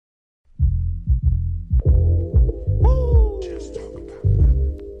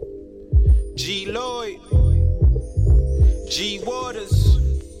G Lloyd, G Waters,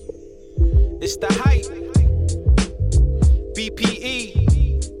 it's the hype. BPE,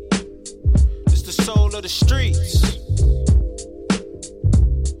 it's the soul of the streets.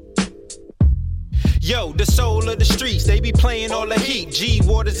 Yo, the soul of the streets, they be playing all the heat. G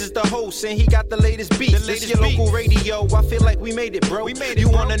Waters is the host and he got the latest beats. This your local radio, I feel like we made it, bro. You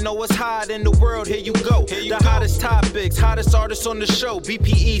wanna know what's hot in the world, here you go. The hottest topics, hottest artists on the show.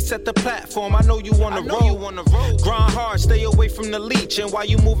 BPE set the platform, I know you wanna roll. Grind hard, stay away from the leech. And while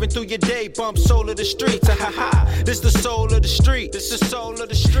you moving through your day, bump soul of the streets. This the soul of the street. This the soul of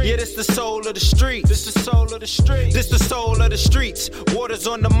the street. Yeah, this the soul of the street. This the soul of the street. This the soul of the streets. Waters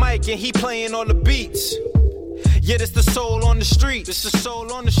on the mic and he playing all the beats. Yeah, this the soul on the street. This the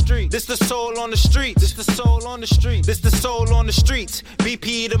soul on the street. This the soul on the street. This the soul on the street. This the soul on the streets.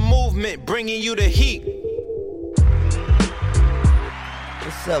 BP the movement, bringing you the heat.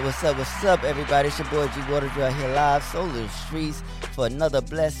 What's up, everybody? It's your boy G Waters right here live, Soul of the Streets, for another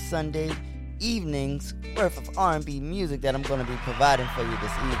blessed Sunday evening's worth of R&B music that I'm going to be providing for you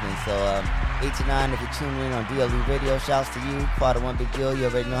this evening. So 8 to 9, if you're tuning in on DLE Radio, shouts to you. Part of One Big Deal, you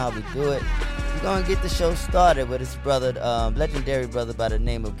already know how we do it. We're going to get the show started with his brother, legendary brother by the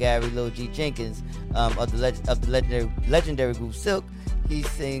name of Gary Lil G Jenkins of the legendary group Silk. He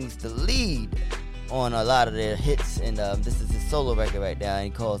sings the lead on a lot of their hits, and this is his solo record right now, and he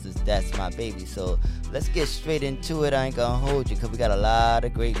calls this That's My Baby. So let's get straight into it. I ain't gonna hold you because we got a lot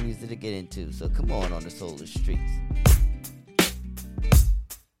of great music to get into. So come on the Soul of the Streets.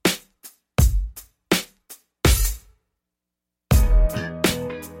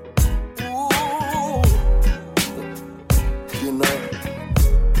 You know,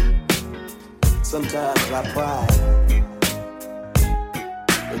 sometimes our pride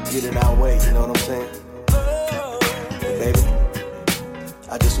will get in our way, you know what I'm saying? But baby,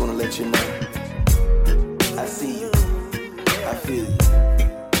 I just want to let you know, I see you, I feel you.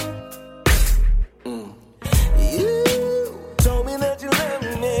 You told me that you love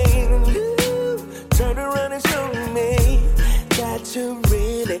me, and you turned around and showed me that you're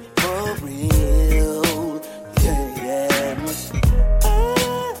really for real. Yeah. I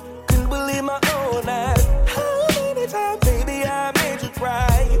couldn't believe my own eyes. How many times, baby, I made you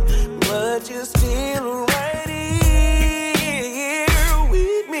cry, but you're still right here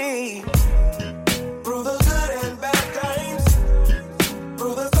with me. Through the good and bad times,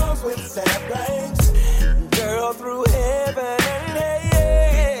 through the songs with sad rhymes, girl, through heaven and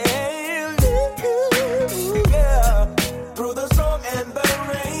hell, yeah. Through the storm and the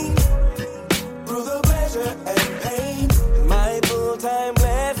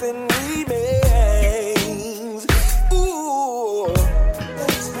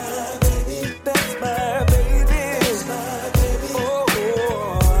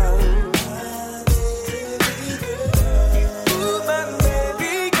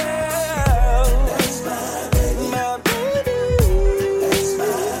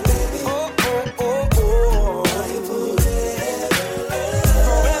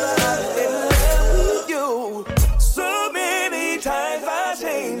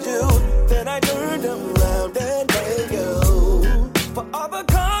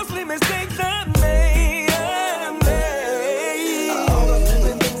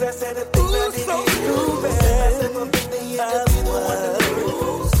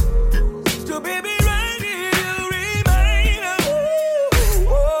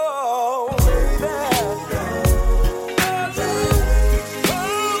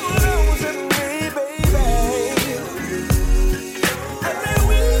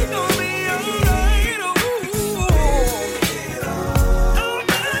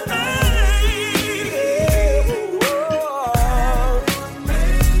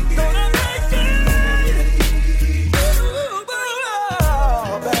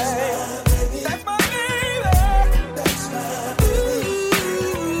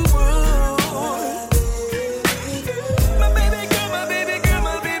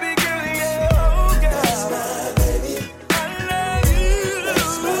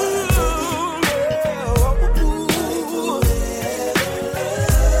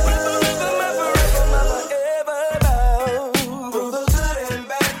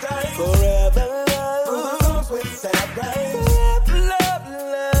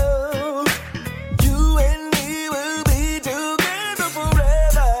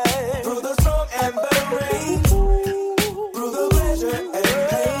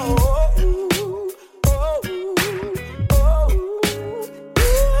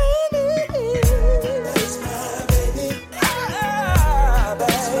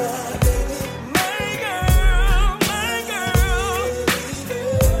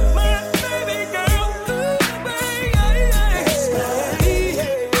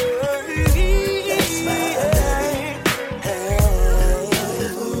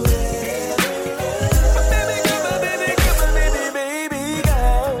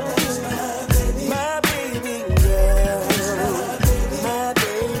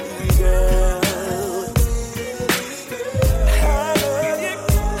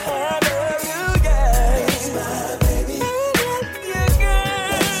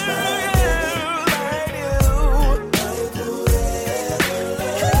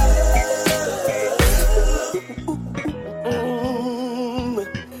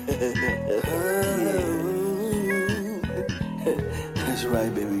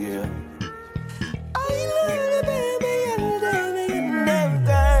right, baby girl. Oh, you love the baby, and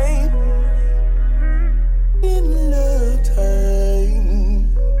everything. In love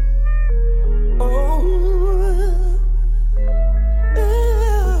time. Oh.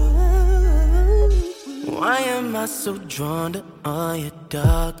 Why am I so drawn to all your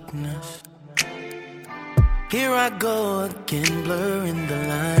darkness? Here I go again, blurring the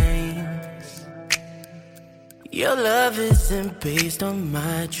lines. Your love isn't based on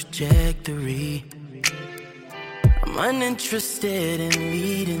my trajectory. I'm uninterested in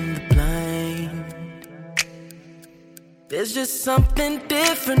leading the blind. There's just something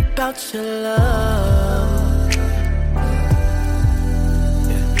different about your love.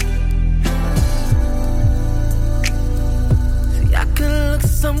 See, I could look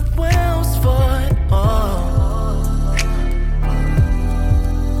somewhere else for it all.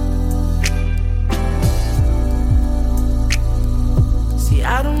 See,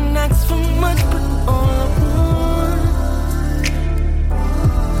 I don't ask for much, but all I want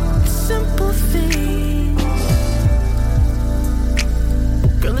is simple things.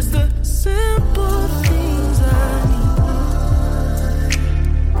 Girl, it's the simple things I need.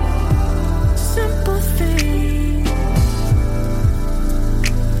 Simple things.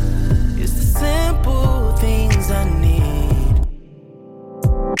 It's the simple things I need.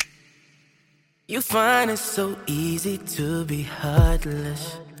 You find it so easy to be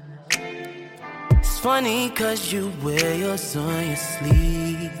heartless. It's funny cause you wear yours on your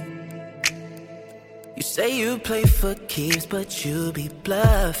sleeve. You say you play for keeps, but you be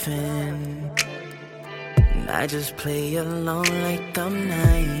bluffing. And I just play along like I'm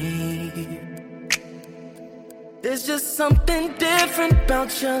naive. There's just something different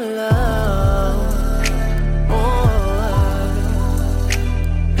about your love. Oh.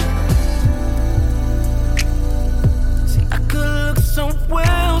 See, I could look somewhere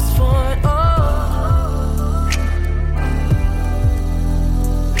else for it all.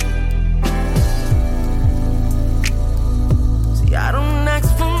 I don't ask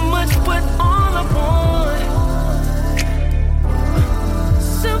for much, but all I want,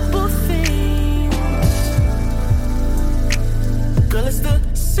 simple things. Girl, it's the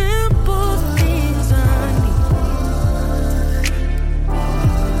simple things I need.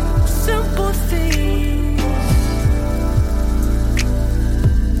 Simple things.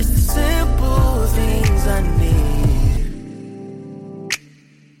 It's the simple things I need.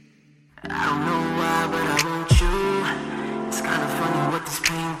 I don't know why, but I want you. It's kinda funny what this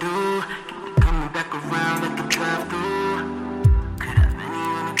pain do. Keep it coming back around like a drive-through. Could have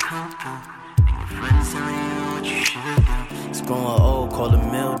anyone to come through. And your friends telling you what you should do. It's growing old, call it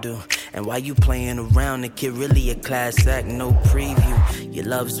mildew. And while you playing around, the kid really a class act, no preview. Your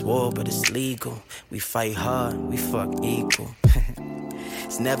love's war, but it's legal. We fight hard, we fuck equal.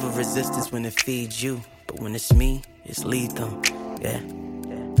 It's never resistance when it feeds you, but when it's me, it's lethal. Yeah.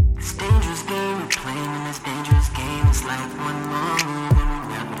 It's dangerous game, we're playing in this dangerous game. It's like one more move and we're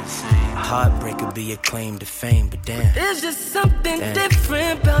never the same. Heartbreak could be a claim to fame, but damn, there's just something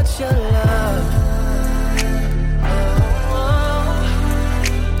different about your love.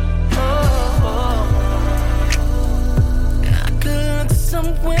 I could look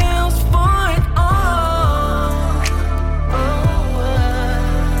somewhere else for it all.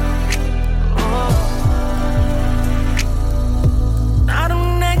 I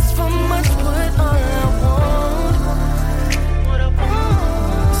don't ask for much, but all I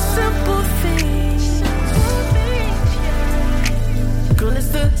want, simple things. Girl, it's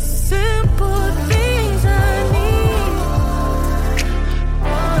the simple things.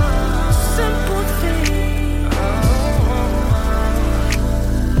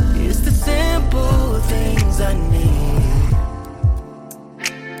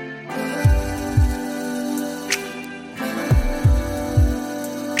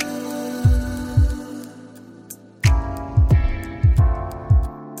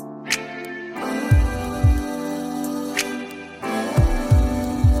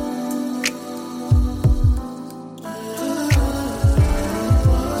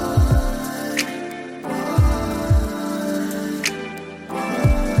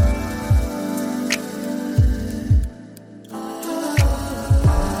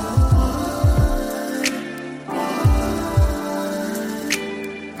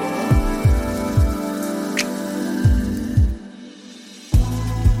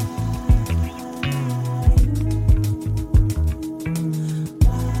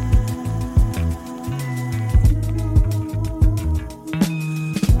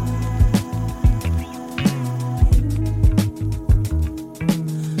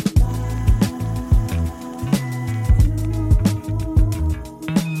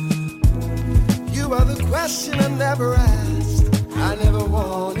 never asked, I never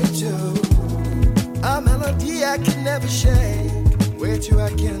wanted to. A melody I could never shake, way too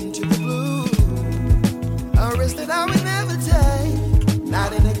akin to the blues. A risk that I would never take,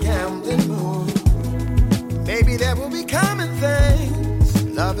 not in a gambling mood. Maybe there will be common things.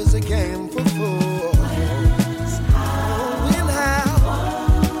 Love is a game for fools. When, how?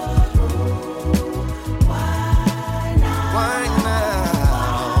 Why now?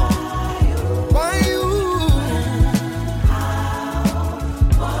 Why you?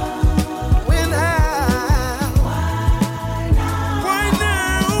 When, how? Why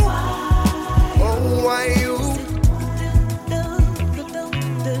now? Oh, why you?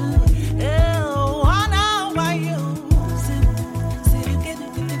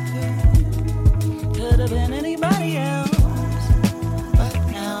 Anybody else, but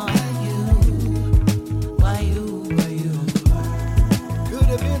now why you? Could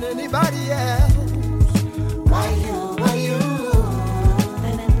have been anybody else. Why you?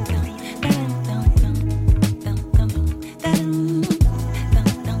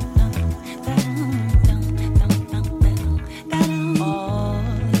 Oh,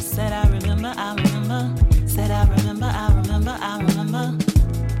 said I remember. Said I remember.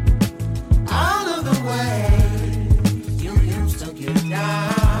 All of the ways you used to get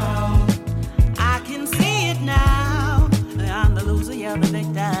down. I can see it now. I'm the loser, you're the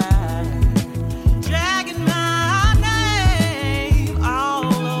victim. Dragging my name all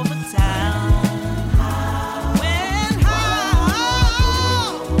over town. When,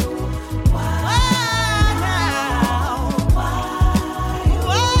 how? Why now? Why?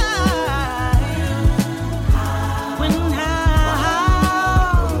 When, how?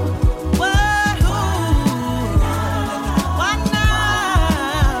 What? Who? Why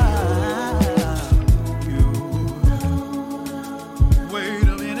Wait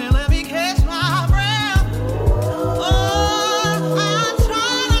a minute, let me catch my breath. Oh, I'm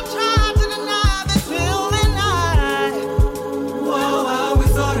trying to deny this feeling Whoa, I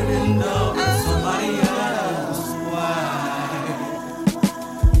always thought it ended up with somebody else. Why?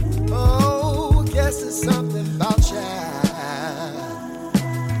 Oh, guess it's something about you.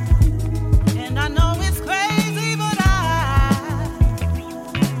 And I know it's crazy, but I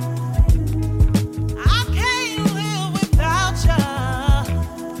can't live without you.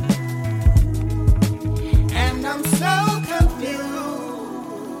 And I'm so confused.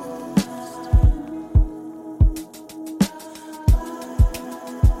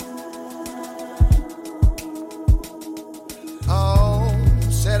 Oh,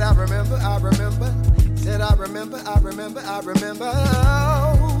 said I remember. Said I remember.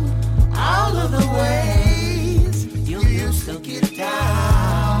 Oh, all of the ways you used to get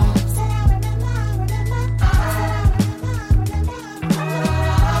down.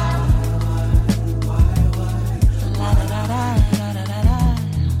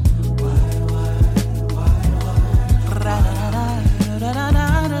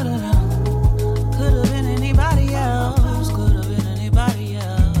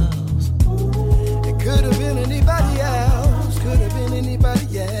 Could have been anybody else. It could have been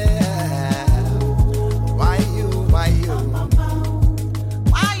anybody else. Why you? Why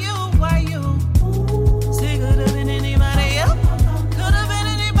you? See, could have been anybody else. Could have been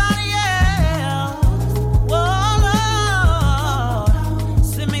anybody else. Whoa, Lord,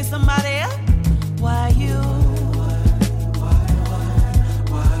 send me somebody else. Why you?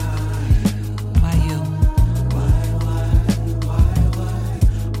 Why you?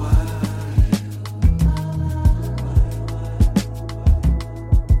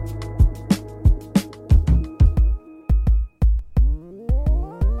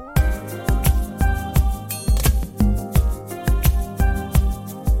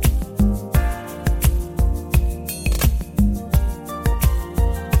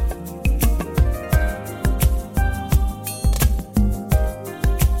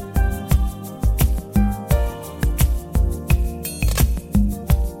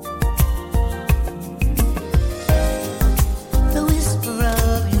 The whisper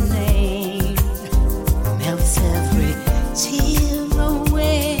of your name melts every tear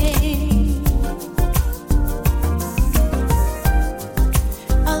away.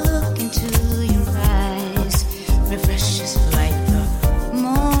 I look into your eyes, refreshes like the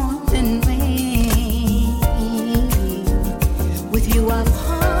morning rain. With you I'm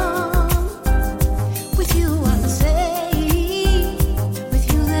home, with you I'm safe. With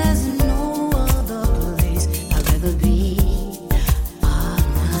you there's no other place I'd rather be.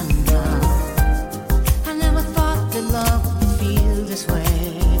 I never thought that love would feel this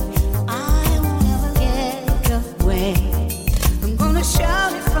way. I won't ever get away. I'm gonna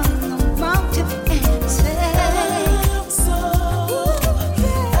shout it from the mountain and say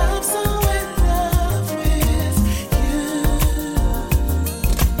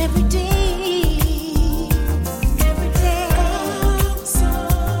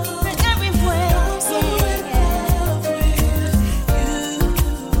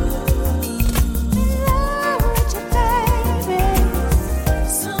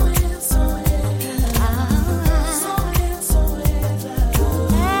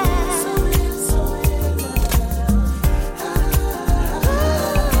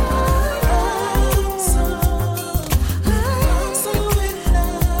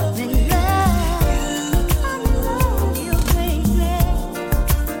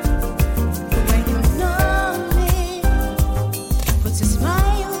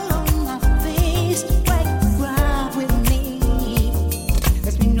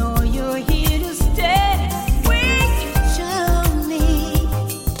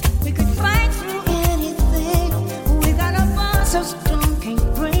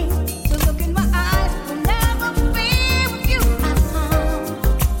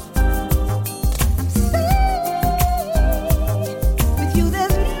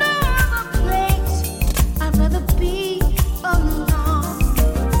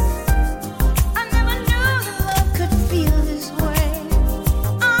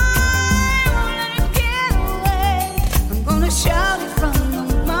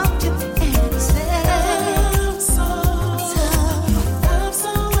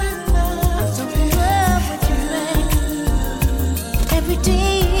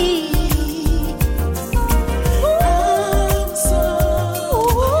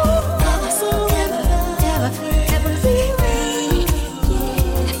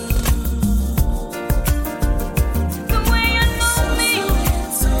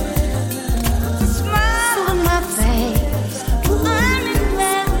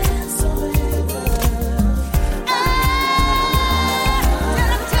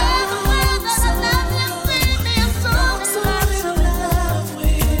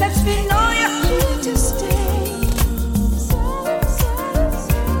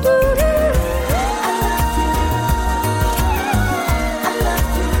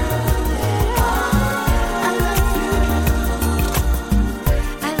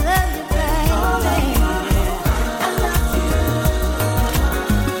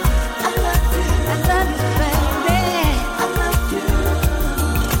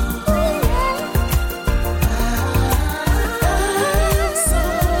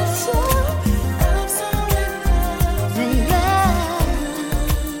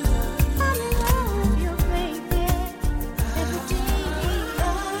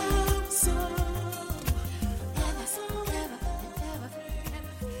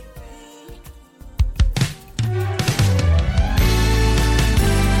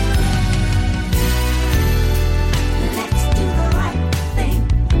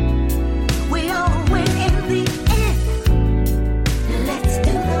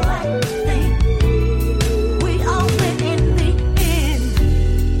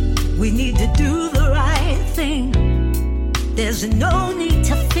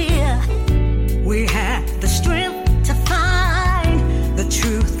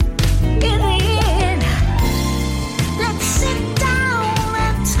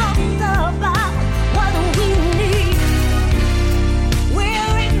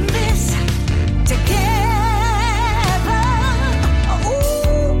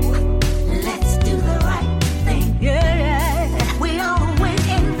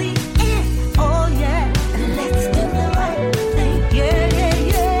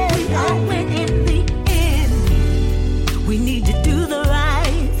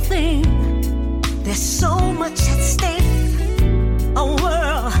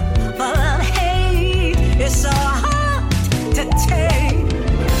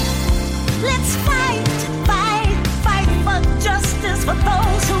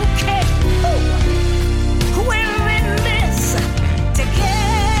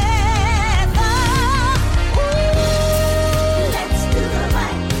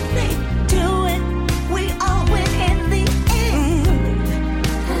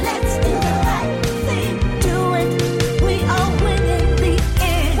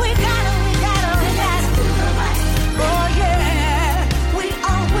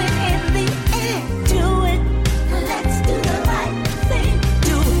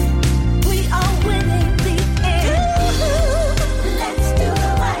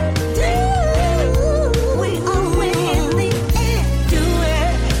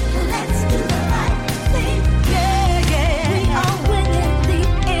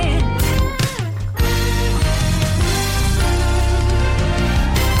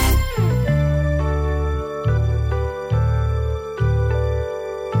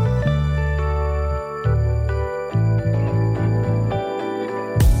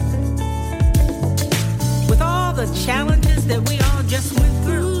challenges that we all just went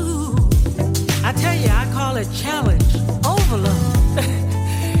through. I tell you, I call it challenge overload.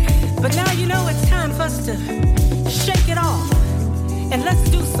 But now you know it's time for us to shake it off. And let's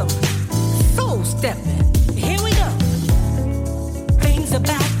do some soul stepping. Here we go. Things are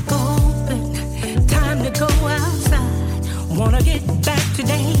back open. Time to go outside. Wanna get back to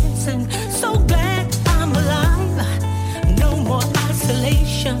dancing. So glad I'm alive. No more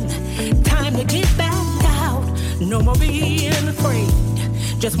isolation. Time to get back out. No more being afraid.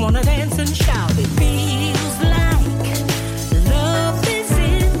 Just wanna dance and shout. It feels like love is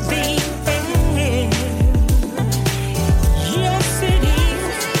in the air. Yes, it is.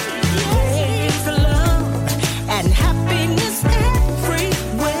 There's love and happiness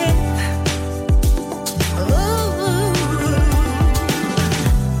everywhere. Ooh,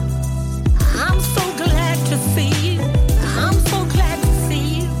 I'm so glad to see you. I'm so glad to see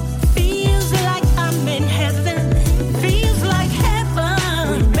you. Feels like I'm in heaven. Feels like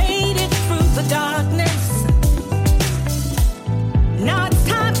heaven. We made it through the darkness. Now it's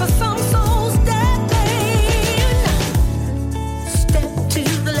time for some soul stepping. Step to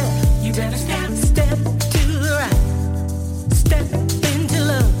the left. You better step. Step to the right. Step into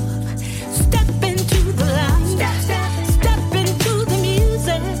love. Step into the light. Step into the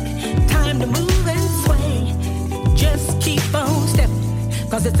music. Time to move and sway. Just keep on stepping,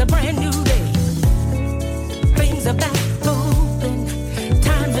 'cause it's a brand new day. Things are back open.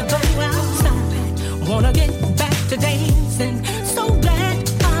 Time to go outside. Wanna get back to dancing. So glad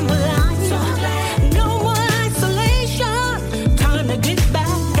I'm alive. No more isolation. Time to get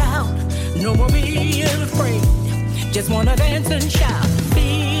back out. No more being afraid. Just wanna dance and shout.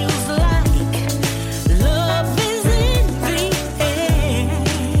 Feels like love is in the air.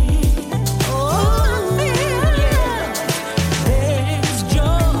 Oh, yeah. There's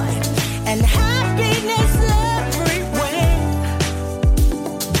joy and happiness everywhere.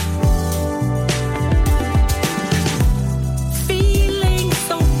 Feeling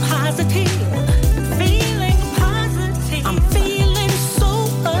so positive. Feeling positive. I'm feeling so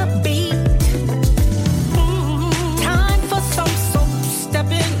upbeat. Time for some soul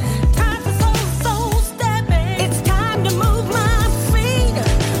stepping. Time for some soul stepping. It's time to move my feet.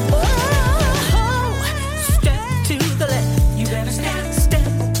 Oh, step to the left. You better step. Step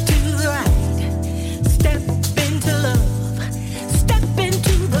to the right. Step into love. Step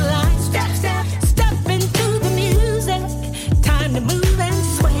into the light. Step into the music. Time to move and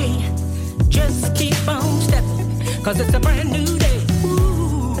sway. Just keep on stepping, 'cause it's a brand new day.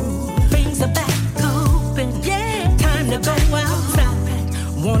 Ooh, things are back open. Yeah, time to go outside.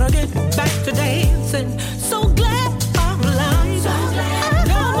 Wanna get back to dancing. So glad I'm alive.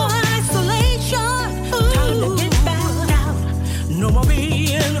 No more isolation. Time to get back out. No more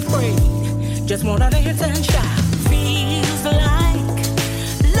being afraid. Just wanna dance and shout. Feels like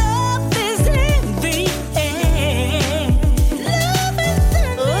love is in the air. Love is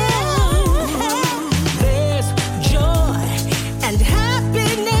in the air. There's joy and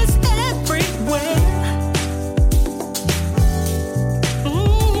happiness everywhere.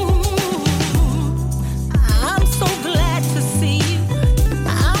 I'm so glad to see you.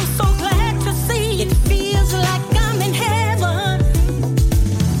 I'm so glad to see you. It feels like I'm in heaven.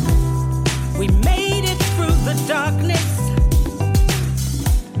 We made it through the darkness.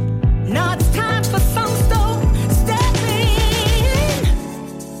 Now it's time for some soul stepping.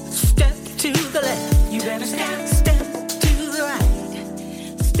 Step to the left. You better step. Step to the right.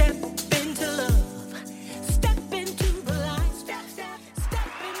 Step into love. Step into the light. Step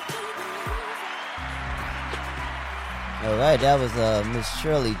into the music. All right, that was Miss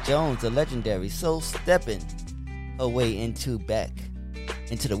Shirley Jones, the legendary soul stepping her way back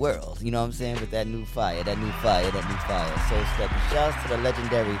into the world. You know what I'm saying? With that new fire. Soul stepping. Shouts to the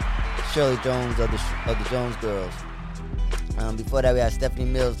legendary Shirley Jones of the Jones Girls. Before that, we had Stephanie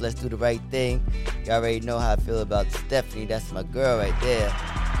Mills. Let's do the right thing. You already know how I feel about Stephanie. That's my girl right there.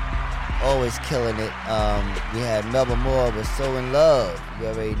 Always killing it. We had Melba Moore with So in Love. You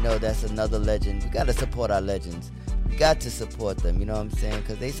already know that's another legend. We got to support our legends. We got to support them, you know what I'm saying?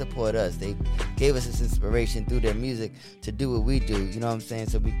 Because they support us. They gave us this inspiration through their music to do what we do, you know what I'm saying?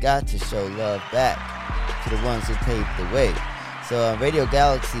 So we got to show love back to the ones who paved the way. So Radio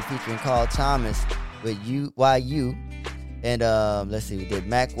Galaxy featuring Carl Thomas with YU. And let's see, we did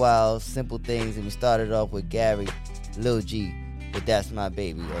Mac Wild, Simple Things, and we started off with Gary, Lil G, with That's My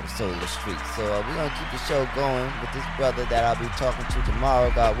Baby, or The Soul of the Streets. So we're going to keep the show going with this brother that I'll be talking to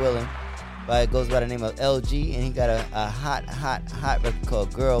tomorrow, God willing. But it goes by the name of LG, and he got a hot record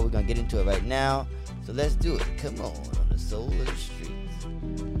called Girl. We're going to get into it right now. So let's do it. Come on The Soul of the Streets.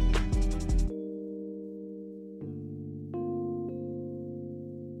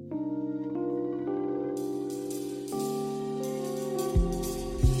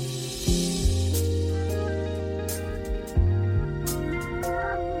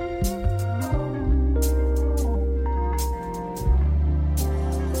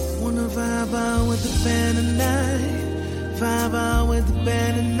 Vibe out with the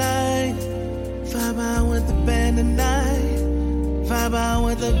band tonight. Vibe out with the band tonight. Vibe out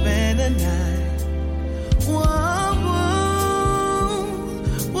with the band tonight. Whoa, whoa,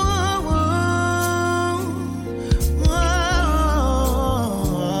 whoa, whoa,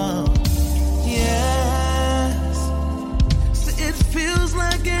 whoa. Yes, so it feels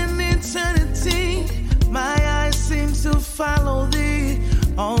like an eternity. My eyes seem to follow thee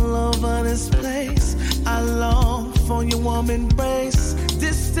all over this place. I long for your warm embrace.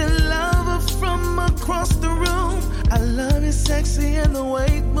 Distant lover from across the room. I love it sexy and the way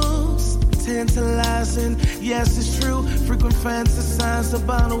it moves. Tantalizing, yes it's true. Frequent fantasize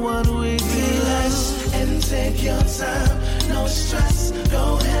about what we do. Relax and take your time. No stress,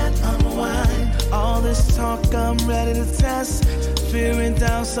 go ahead unwind. All this talk I'm ready to test. Fear and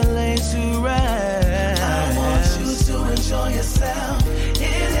doubt so late to rest. I want you to enjoy yourself.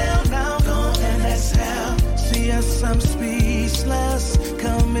 Inhale now, go and exhale. See, yes, I'm speechless.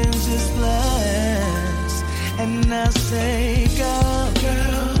 Come and just bless. And I say, girl,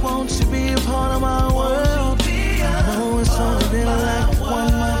 won't you be a part of my world? I know it's only been like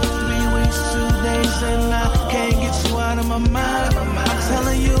 1 month, 3 weeks, 2 days, and I can't get you out of my mind. I'm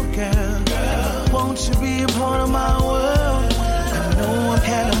telling you, girl, won't you be a part of my world? I know I'm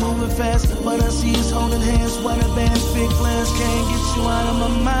kinda moving fast, but I see us holding hands, white bands, big plans, can't get you out of my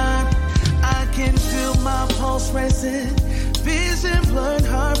mind. I can feel my pulse racing, vision blurred,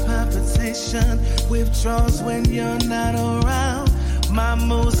 heart palpitation, withdraws when you're not around. My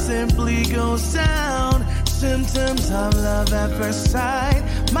mood simply goes down. Symptoms of love at first sight.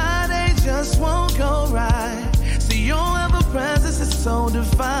 My day just won't go right. See, your ever presence is so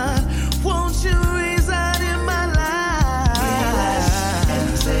divine. Won't you reside in my life? Relax and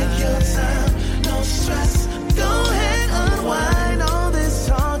take your time. No stress. Go ahead, unwind. All this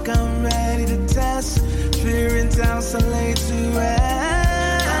talk I'm ready to test. Fear and doubt so late to rest.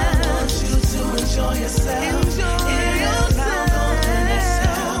 I want you to enjoy yourself. Enjoy yourself.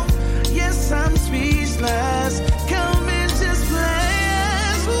 Yes, I'm speechless. Come and just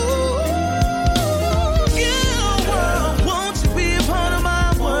bless. Ooh, yeah, world. Won't you be a part of my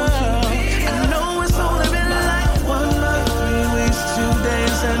world? I know it's only been like 1 month, 3 weeks, 2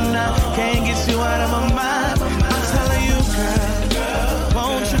 days, and I can't get you out of my mind. I'm telling you, girl,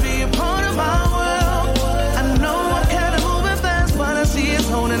 won't you be a part of my world? I know I'm kinda moving fast, but I see us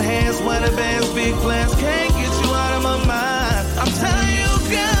holding hands, wedding bands, big plans. Can't get you out of my mind. I'm telling you,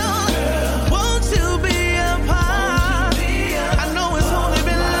 girl.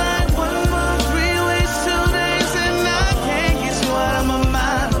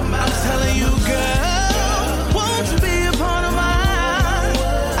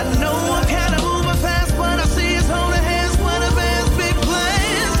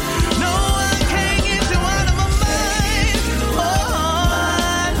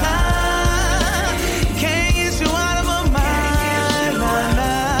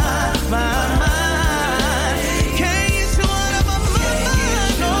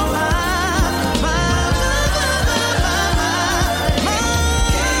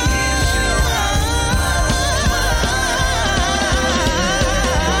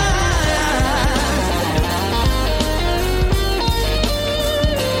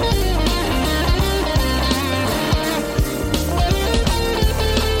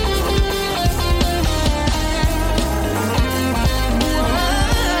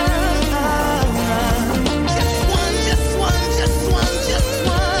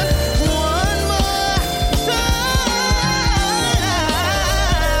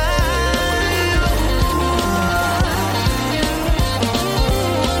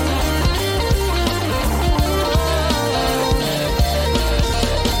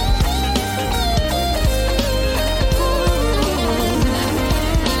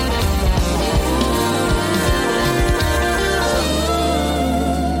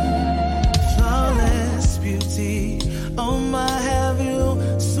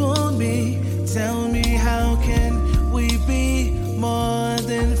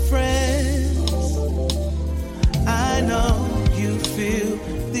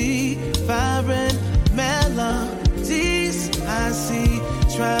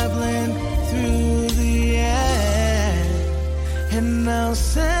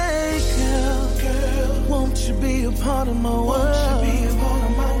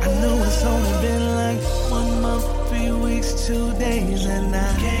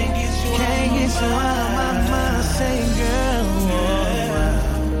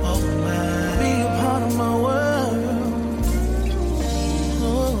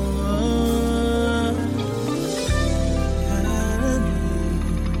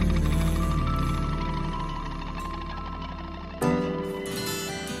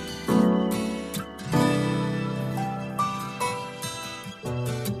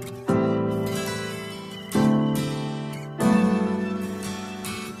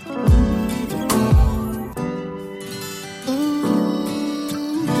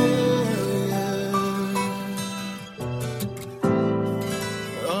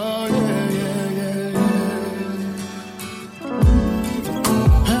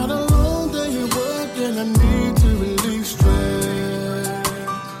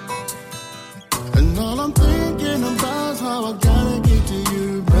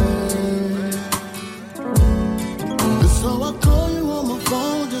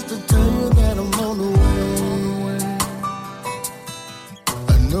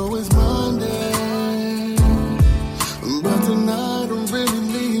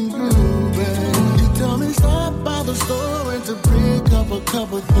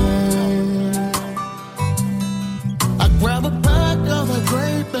 couple things. I grab a pack of a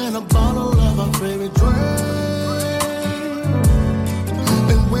grape and a bottle of our favorite drink.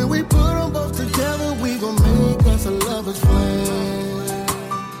 And when we put them both together, we gon' make us a lover's flame.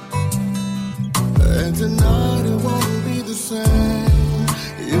 And tonight it won't be the same.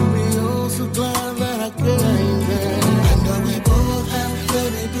 You'll be oh so glad that I came there. I know we both have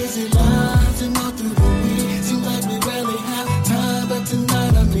very busy lives, and all through the week seems like we rarely have time. But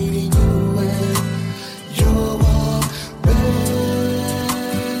tonight I'm needing you and your warm bed.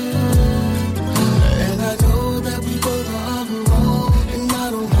 And I know that we both are on our own, and I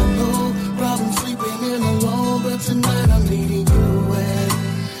don't have no problem sleeping in alone. But tonight I'm needing you and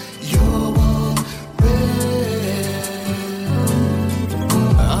your warm bed.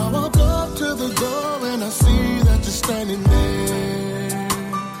 I walk up to the door and I see that you're standing there.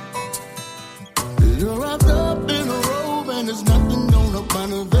 You're wrapped up in a robe and there's nothing on up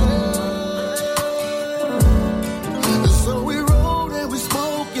under there. So we roll and we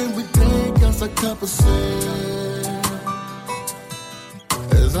smoke and we take us a cup of sip.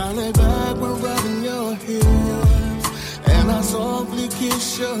 As I lay back, we're rubbing your hips and I softly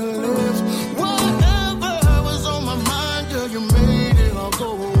kiss your lips. Whatever was on my mind, girl, you made it all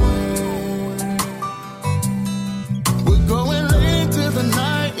go away. We're going into the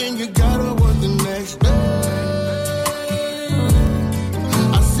night and you gotta work the next day.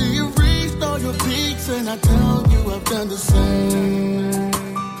 I see you reached all your peaks and I tell you I've done the same.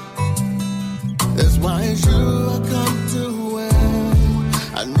 That's why it's you I come to when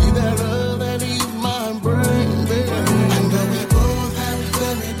I need that love that leaves my brain, baby. I know we both have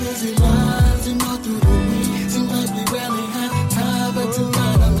very busy lives, and all through the week seems like we rarely have time. But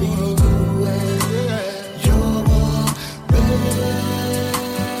tonight I'm needing you and your warm bed.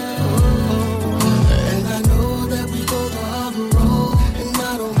 And I know that we both are on our own, and I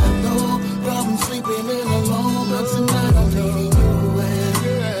don't have no problem sleeping in alone. But tonight I'm needing you and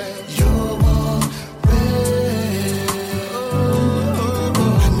your warm bed.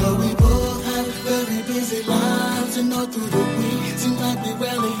 I know we both have very busy lives, and all through the week seems like we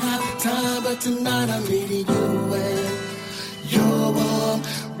rarely have time. But tonight I'm needing you and your warm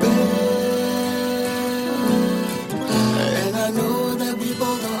bed. And I know that we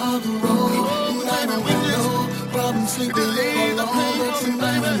both are on the road, and I don't have no problem sleeping alone. But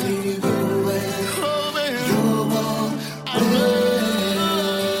tonight I'm needing you and your warm bed.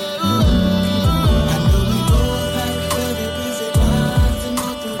 I know we both have very busy lives, and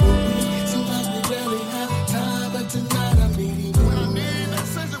all through the week seems like we rarely have time. But tonight I'm needing you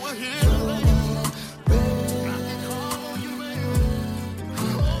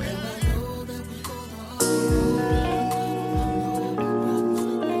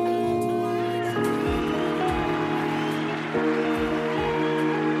and your warm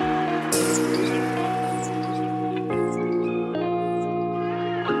bed. And I know that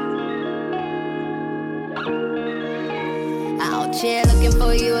we both are on the Out here looking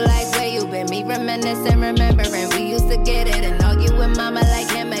for you like where you been. Me reminiscing, remembering we used to get it and argue with mama like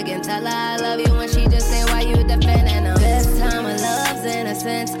him again. Tell her I love you when she just say why you defending them. Best time of love's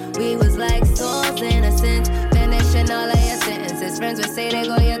innocence. We was like souls innocent. Finishing all of your sentences. Friends would say they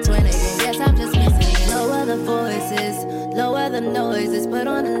go your twin again. Guess I'm just missing it. Lower the voices, lower the noises. Put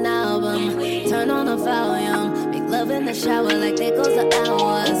on an album, turn on the volume. Make love in the shower like there goes the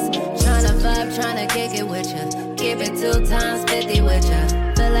hours. Tryna vibe, tryna kick it with ya. Keep it 2 times 50 with ya.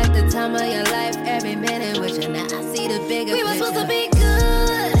 Feel like the time of your life, every minute with ya. Now I see the bigger picture. We were supposed to be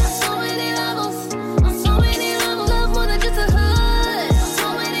good on so many levels. On so many levels. Love more than just a hood. On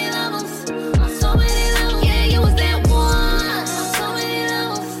so many levels. On so many levels. Yeah, you was that one. On so many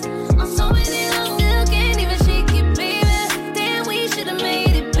levels. On so many levels. Still can't even shake it, baby. Damn, we should've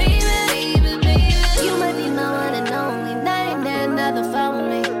made it, baby. Baby, baby. You might be my one and only. Now ain't there another following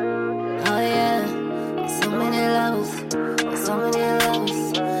me. Oh yeah. So many levels, so many levels.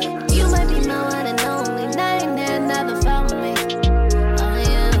 You might be my one and only. Now ain't there another found me. Oh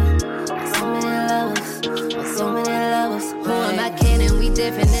yeah, so many levels, so many levels. Who am I kidding? We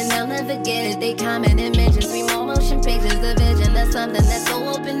different and I'll never get it. They comment and mentions, we more motion pictures. The vision that's something that's so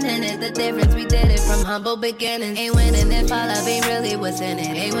open-ended. The difference, we did it from humble beginnings. Ain't winning if all of it really was in it.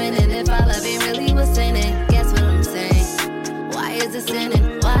 Ain't winning if all of it really was in it. Guess what I'm saying? Why is it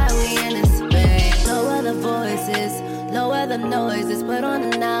sinning? Why are we in this space? Lower the voices, lower the noises. Put on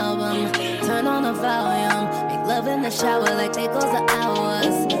an album, turn on the volume. Make love in the shower like there goes the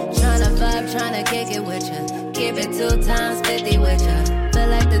hours. Tryna vibe, tryna kick it with ya. Keep it 2 times 50 with ya. Feel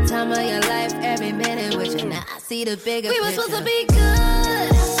like the time of your life, every minute with ya. Now I see the bigger picture. We were supposed to be good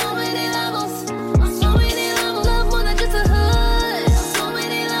on so many levels. On so many levels. Love more than just a hood. On so many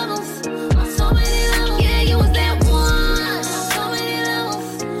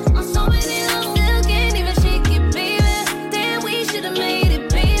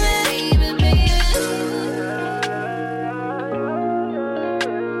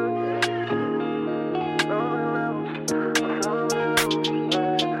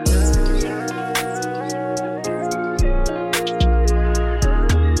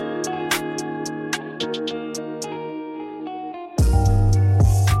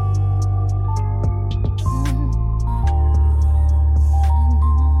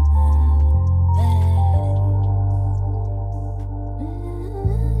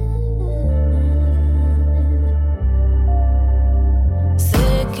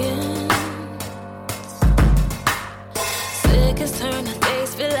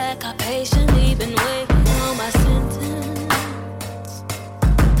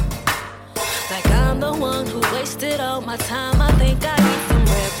of my time. I think I need some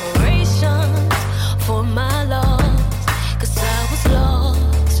reparations for my loss. 'Cause I was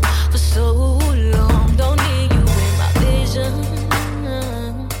lost for so long. Don't need you in my vision,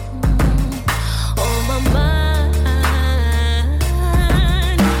 on my mind.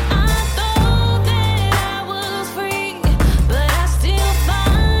 I thought that I was free, but I still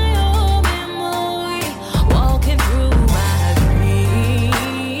find your memory walking through my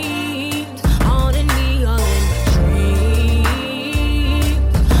dreams, haunting me all in my dreams.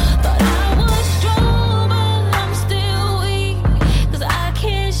 Thought I was strong, but I'm still weak, 'cause I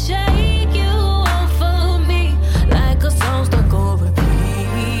can't shake you off of me like a song stuck on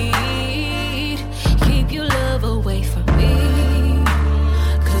repeat. Keep your love away from me,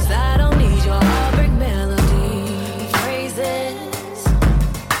 'cause I don't need your heartbreak melody.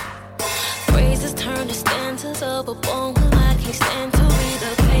 Phrases turn to stanzas of a poem. I can't stand to read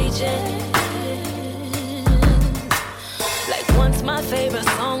the pages. Like once my favorite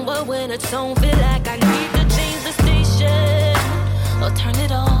song, but when it's on, feel like I need to change the station or turn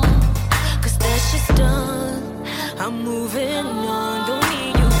it off, 'cause that shit's done. I'm moving on, don't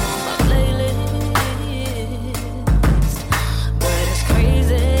need you on my playlist. But it's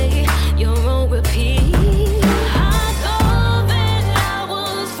crazy, you're on repeat. I thought that I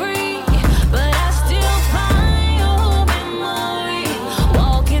was free, but I still find your memory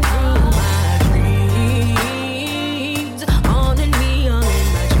walking through my dreams, haunting me all in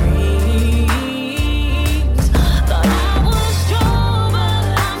my dreams. Thought I was strong, but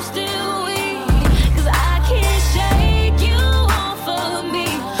I'm still weak, 'cause I can't shake you off of me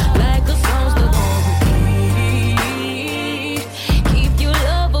like a song stuck on repeat. Keep your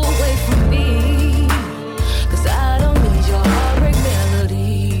love away from me, 'cause I don't need your heartbreak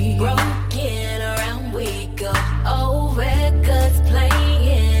melody. Broken around we go, oh records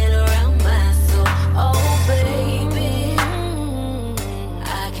playing around my soul. Oh baby,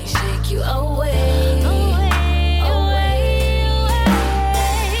 I can shake you away, away.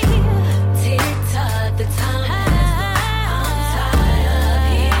 Tick-tock, the time has gone. I'm tired of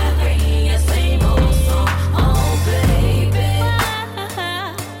hearing your same old song. Oh baby,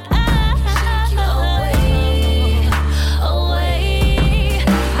 I can shake you away, away.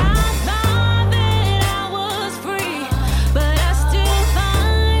 I thought that I was free, but I still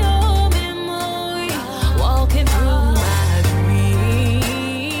find your memory walking through my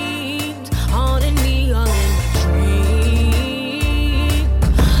dreams, haunting me all in my dreams.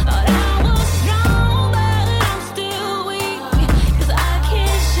 Thought I was strong, but I'm still weak, 'cause I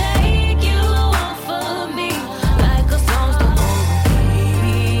can't shake you off of me like a song stuck on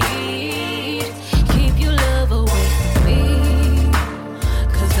repeat. Keep your love away from me,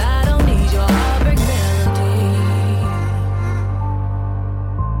 'cause I don't need your heartbreak melody.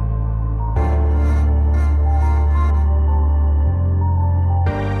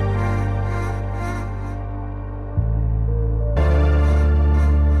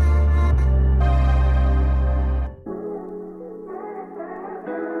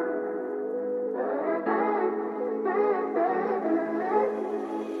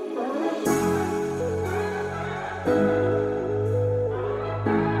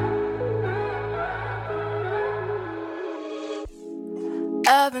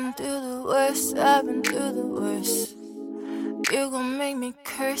 I've been through the worst, I've been through the worst. You gon' make me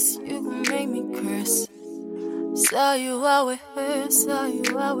curse, you gon' make me curse. Saw you out with her, saw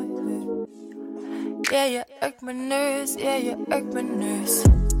you out with her. Yeah, you irk my nerves, yeah, you irk my nerves.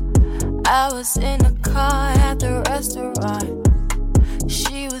 I was in the car at the restaurant.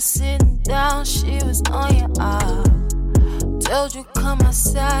 She was sitting down, she was on your arm. Told you come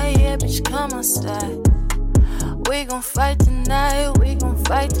outside, yeah, bitch, come outside. We gon' fight tonight, we gon'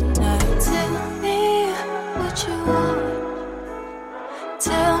 fight tonight. Tell me what you want.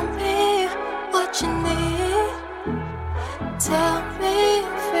 Tell me what you need. Tell me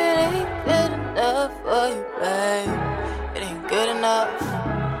if it ain't good enough for you, babe. It ain't good enough.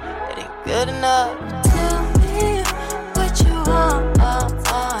 It ain't good enough. Tell me what you want.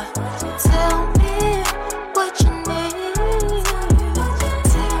 Tell me what you need.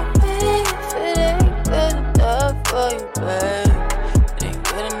 Tell me if it ain't good enough for you, babe. It ain't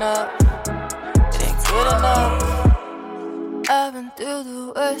good enough. It ain't good enough. I've been through the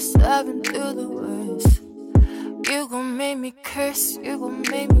worst. I've been through the worst. You gon' make me curse. You gon'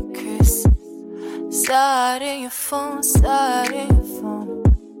 make me curse. Saw it in your phone. Saw it in your phone.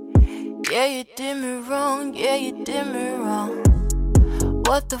 Yeah, you did me wrong. Yeah, you did me wrong.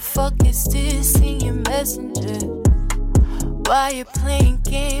 What the fuck is this in your messenger? Why you playing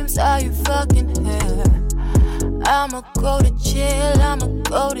games? Are you fucking her? I'ma go to jail. I'ma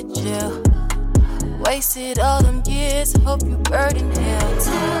go to jail. Wasted all them years. years, hope you burn in hell.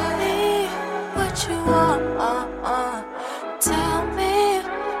 Tell me what you want. Tell me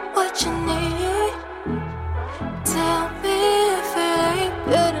what you need. Tell me if it ain't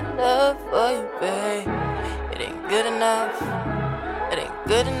good enough for you, babe. It ain't good enough. It ain't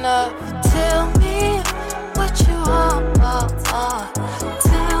good enough. Tell me what you want.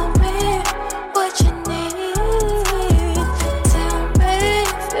 Tell me what you need. Tell me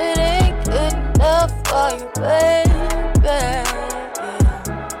if it ain't good enough for you, baby.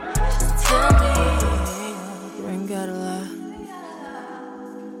 Tell me. You ain't gotta lie.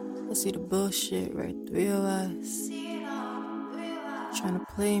 I see the bullshit right through your eyes. Trying to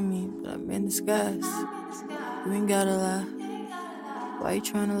play me, but I'm in disguise. You ain't gotta lie. Why you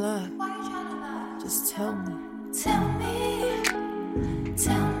trying to lie? Just tell me. Tell me.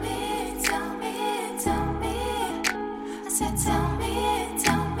 Tell me. Tell me. Tell me. I said tell me.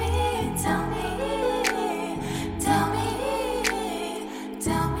 Tell me. Tell me. Tell me.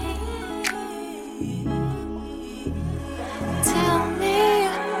 Tell me. Tell me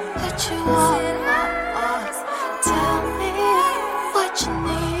what you want. Tell me what you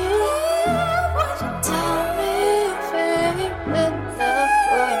need. Tell me if it ain't good enough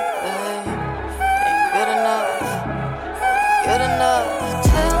for you, babe. Ain't good enough. Good enough.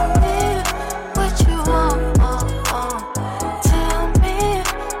 Tell me what you want. Tell me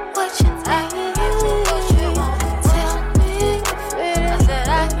what you need. Tell me if it ain't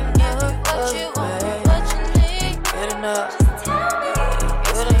good enough for you, babe. Ain't good enough.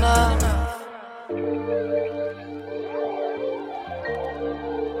 Good enough.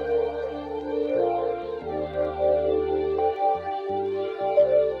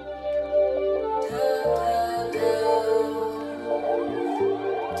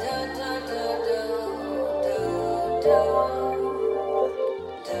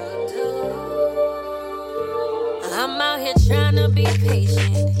 I'm out here trying to be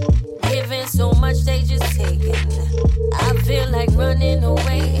patient, giving so much they just taking. I feel like running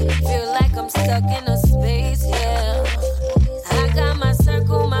away, feel like I'm stuck in a space, yeah. I got my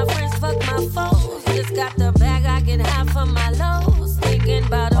circle, my friends, fuck my foes. Just got the bag, I get high from my lows. Thinking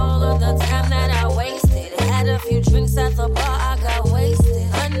about all of the time that I wasted. Had a few drinks at the bar, I got wasted.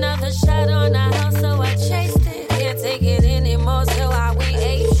 Another shot on the house, so I chased it. Can't take it anymore, so I we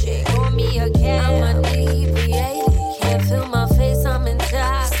ate shit. Pour me a can, I'm inebriated. Can't feel my face, I'm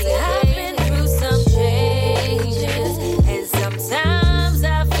intoxicated. I've been through some changes, and sometimes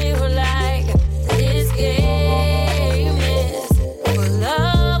I feel like this game is full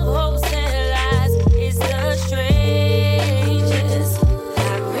of hopes and lies. It's the strangest. I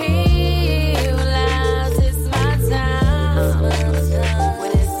realize it's my time.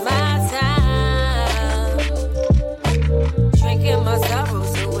 When it's my time, drinking my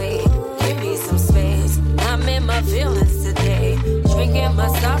sorrows away. Give me some space. I'm in my feelings today. Drinking my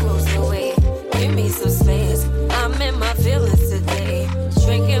sorrows away. Give me some space. I'm in my feelings today.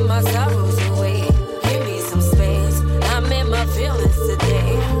 Drinking my sorrows away. Give me some space. I'm in my feelings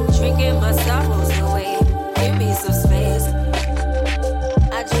today. Drinking my sorrows away. Give me some space.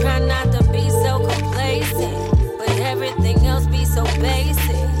 I try not to be so complacent, but everything else be so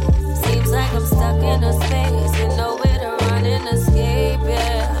basic. Seems like I'm stuck in a space with nowhere to run and escape,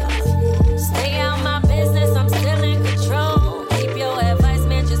 yeah. Stay out my business, I'm still in control. Keep your advice,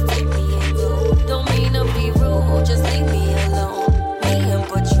 man, just take me and go. Don't mean to be rude, just leave me alone. Me and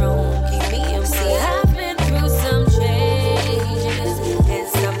Patron, keep me in see. I've been through some changes, and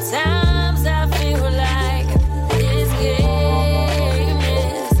sometimes I feel like this game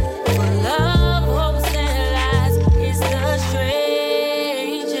is full of hopes and lies. It's the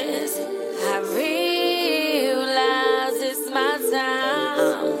strangest. I realize it's my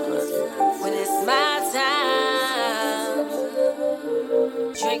time. When it's my time,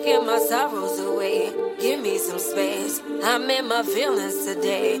 drinking my sorrows away. Give me some space. I'm in my feelings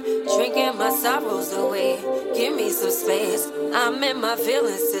today. Drinking my sorrows away. Give me some space. I'm in my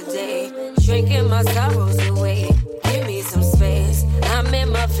feelings today. Drinking my sorrows away. Give me some space. I'm in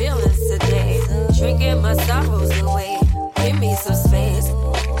my feelings today. Drinking my sorrows away. Give me some space.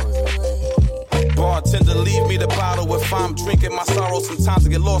 Bartender, leave me the bottle if I'm drinking my sorrow. Sometimes I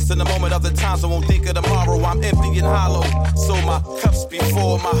get lost in the moment, other times I won't think of tomorrow. I'm empty and hollow, so my cups be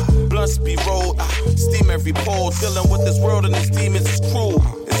full, my blunts be rolled. I steam every pole, dealing with this world and these demons is cruel.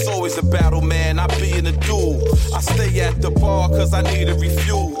 It's always a battle, man, I be in a duel. I stay at the bar cause I need a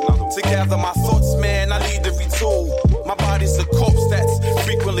refuel. To gather my thoughts, man, I need to retool. My body's a corpse that's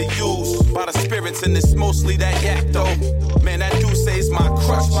frequently used by the spirits, and it's mostly that yak though. Man, that Duce's my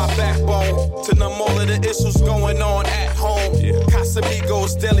crush, my backbone. To numb all of the issues going on at home.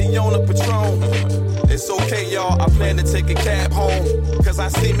 Casamigos, De Leon, Patron. It's okay, y'all, I plan to take a cab home. Cause I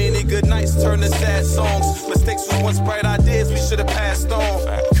see many good nights turn to sad songs. Mistakes was once bright ideas we should've passed on.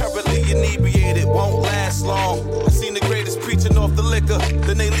 Currently inebriated, won't last long. I seen the greatest preaching off the liquor,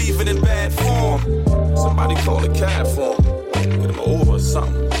 then they leave it in bad form. Somebody call a cab for 'em. Get them over or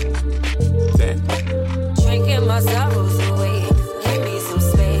something. Damn. Drinking my sorrows away, give me some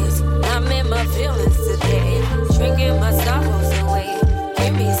space. I'm in my feelings today. Drinking my sorrows away,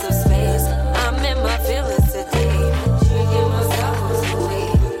 give me some space. I'm in my feelings today. Drinking my sorrows away,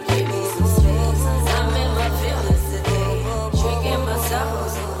 give me some space. I'm in my feelings today. Drinking my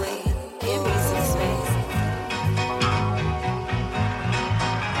sorrows away, give me some space.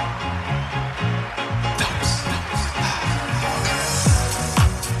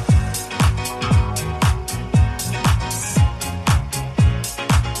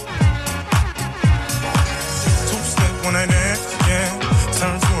 Two-step when I dance, yeah,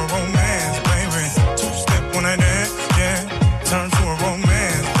 turn to a romance, baby. Two-step when I dance, yeah, turn to a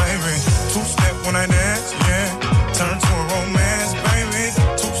romance, baby. Two-step when I dance, yeah, turn to a romance, baby.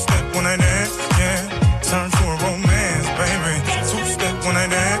 Two-step when I dance, yeah, turn to a romance, baby. Two-step when I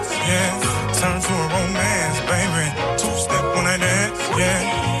dance, yeah, turn to a romance, baby. Two-step when I dance, yeah,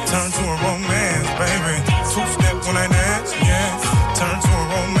 turn to a romance, baby. Two-step when I dance, yeah, turn to a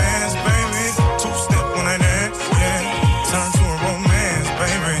romance, baby. Two-step when I dance, yeah, turn to a romance,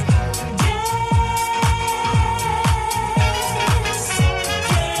 baby.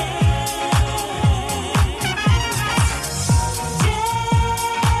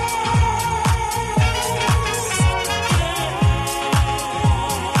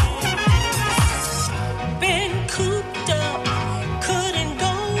 Been cooped up, couldn't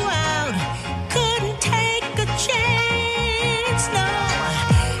go out, couldn't take a chance. No,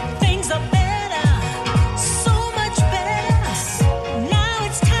 things are better, so much better. Now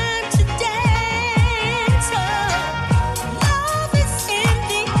it's time to dance. Love is in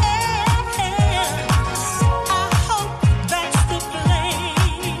the air. I hope that's the plan.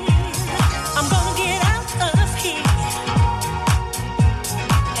 I'm gonna get out of here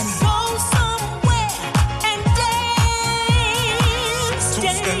and go somewhere and dance.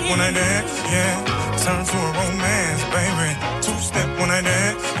 Two-step when I dance, yeah, turn to a romance, baby. Two-step when I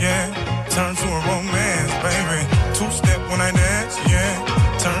dance, yeah, turn to a romance, baby. Two-step when I dance, yeah,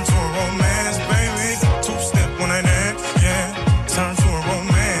 turn to a romance, baby. Two-step when I dance, yeah, turn to a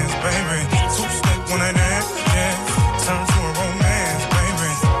romance, baby. Two-step when I dance, yeah, turn to a romance,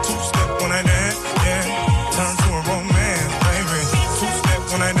 baby. Two-step when I dance, yeah, turn to a romance, baby. Two-step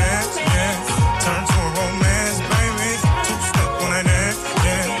when I dance, yeah, turn to a romance, baby. Two-step when I dance,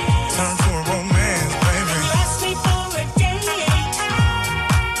 yeah, turn to a romance, baby. You ask me for a date.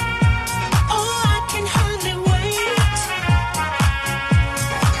 Oh, I can hardly wait.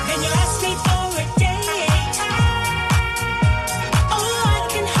 Then you ask me for a date. Oh, I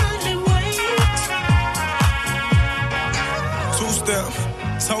can hardly wait. Two-step,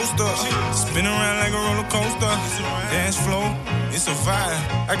 toast up, spin around like a roller coaster. Dance floor, it's a vibe.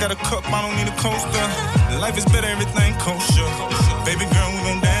 I got a cup, I don't need a coaster. Life is better, everything kosher. Baby girl, we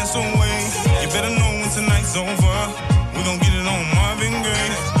gon' dance away. You better know when tonight's over. We gon' get it on Marvin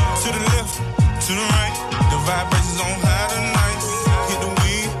Gaye. To the left, to the right, the vibrations on high tonight. Hit the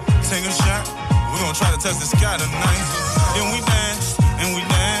weed, take a shot. We gon' try to touch the sky tonight. Then we dance, and we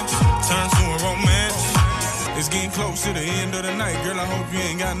dance, turn to a romance. It's getting close to the end of the night, girl. I hope you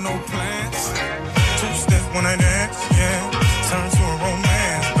ain't got no plans. Two-step when I dance, yeah, turn to a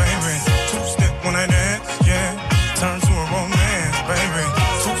romance, baby. Two-step when I dance, yeah, turn to a romance, baby.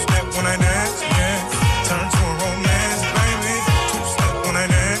 Two-step when I dance, yeah, turn to a romance, baby. Two-step when I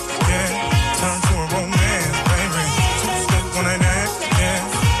dance, yeah, turn to a romance, baby. Two-step when I dance, yeah,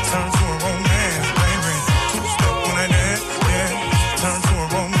 turn to a romance, baby. Two-step when I dance, yeah, turn to a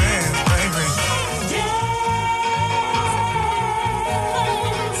romance, baby.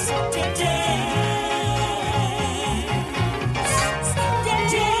 Dance today.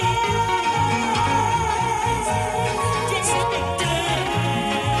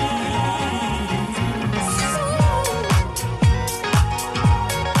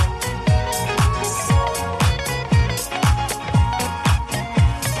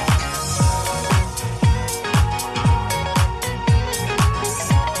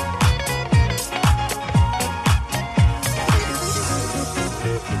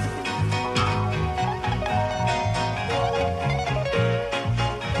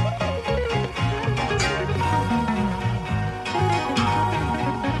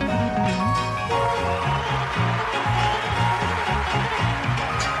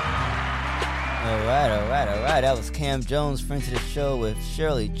 that was Cam Jones, friend to the show, with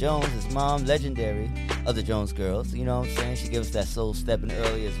Shirley Jones, his mom, legendary of the Jones Girls. You know what I'm saying? She gives us that soul stepping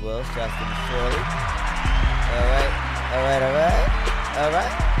early as well. Shouts to Miss Shirley. All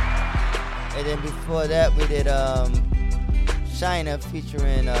right. And then before that, we did Shiner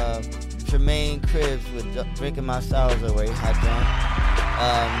featuring Tremaine Cribs with Drinking My Sorrows Away. Hot John.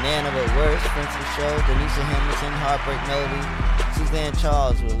 Nana with Worse, friend to the show. Denisha Hamilton, Heartbreak Melody. Suzanne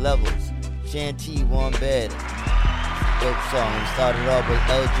Charles with Levels. Shanty, Warm Bed. Dope song. We started off with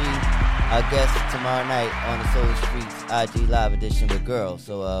LG, our guest tomorrow night on the Soul Streets IG Live Edition with Girls.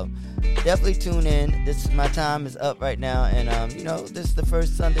 So definitely tune in. My time is up right now, and this is the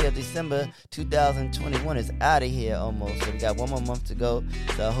first Sunday of December 2021. It's out of here almost. So we got one more month to go.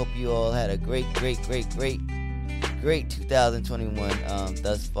 So I hope you all had a great 2021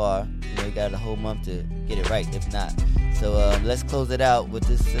 thus far. You got a whole month to get it right, if not. So let's close it out with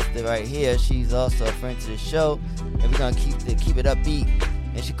this sister right here. She's also a friend to the show, and we're gonna keep it upbeat.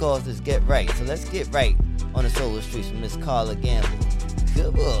 And she calls this Get Right. So let's get right on the Solar Streets with Miss Carla Gamble.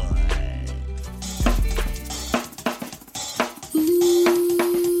 Good boy.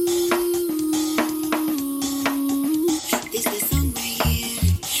 This is song right here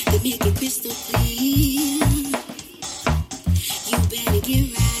to make it crystal clear. You better get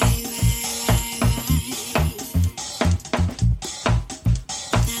right.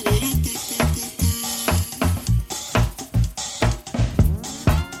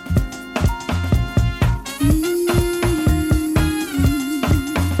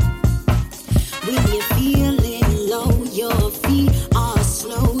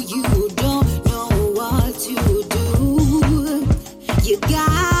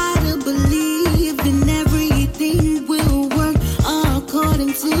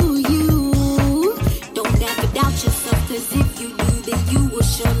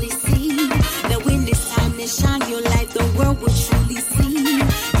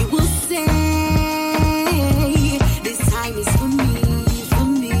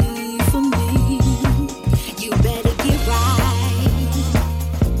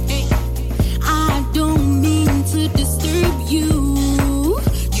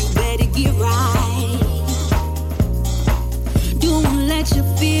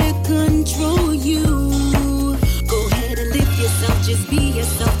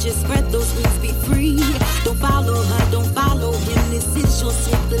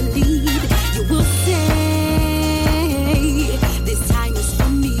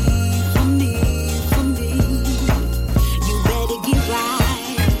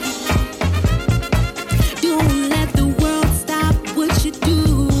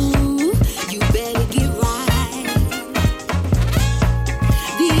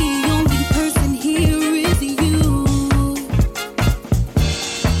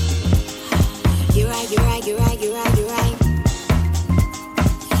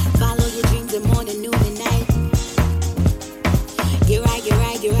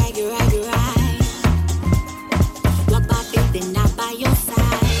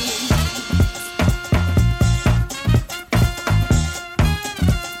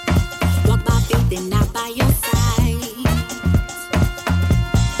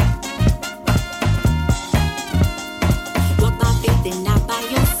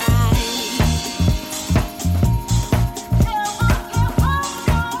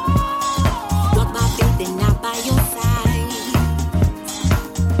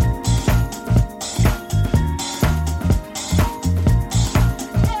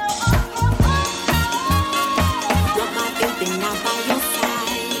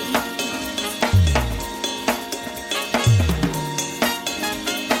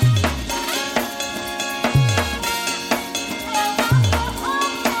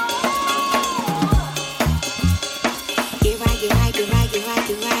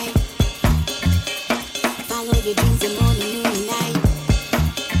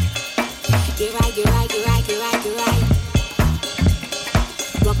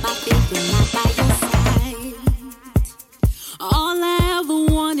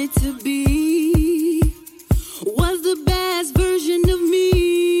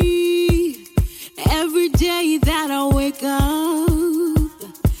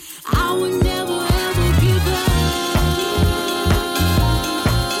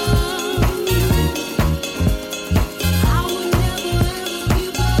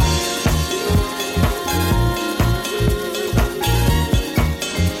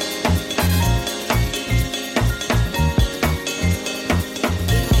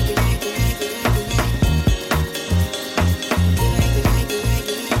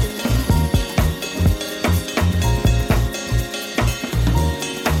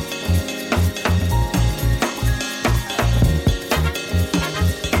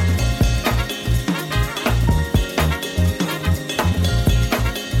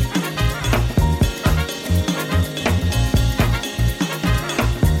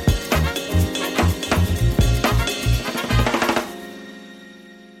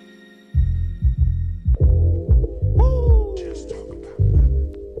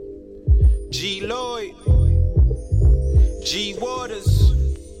 G Waters.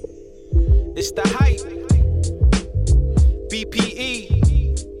 It's the hype. BPE.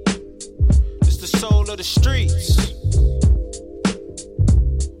 It's the soul of the streets.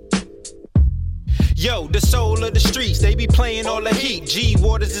 Yo, the soul of the streets, they be playing all the heat. G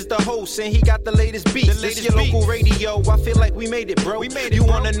Waters is the host and he got the latest beats. This your local radio, I feel like we made it, bro. You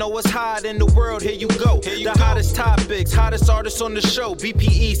wanna know what's hot in the world, here you go. The hottest topics, hottest artists on the show.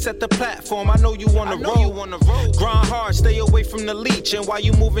 BPE set the platform, I know you wanna roll. Grind hard, stay away from the leech. And while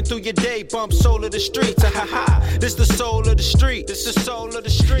you moving through your day, bump soul of the streets. This the soul of the street. This the soul of the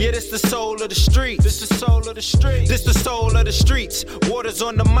street. Yeah, this the soul of the street. This the soul of the street. This the soul of the streets. Waters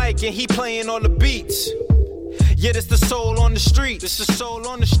on the mic and he playing all the beats. Yeah, this the soul on the street. This the soul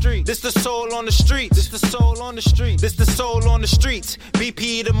on the street. This the soul on the street. This the soul on the street. This the soul on the streets.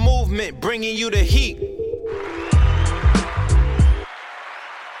 BP the movement, bringing you the heat.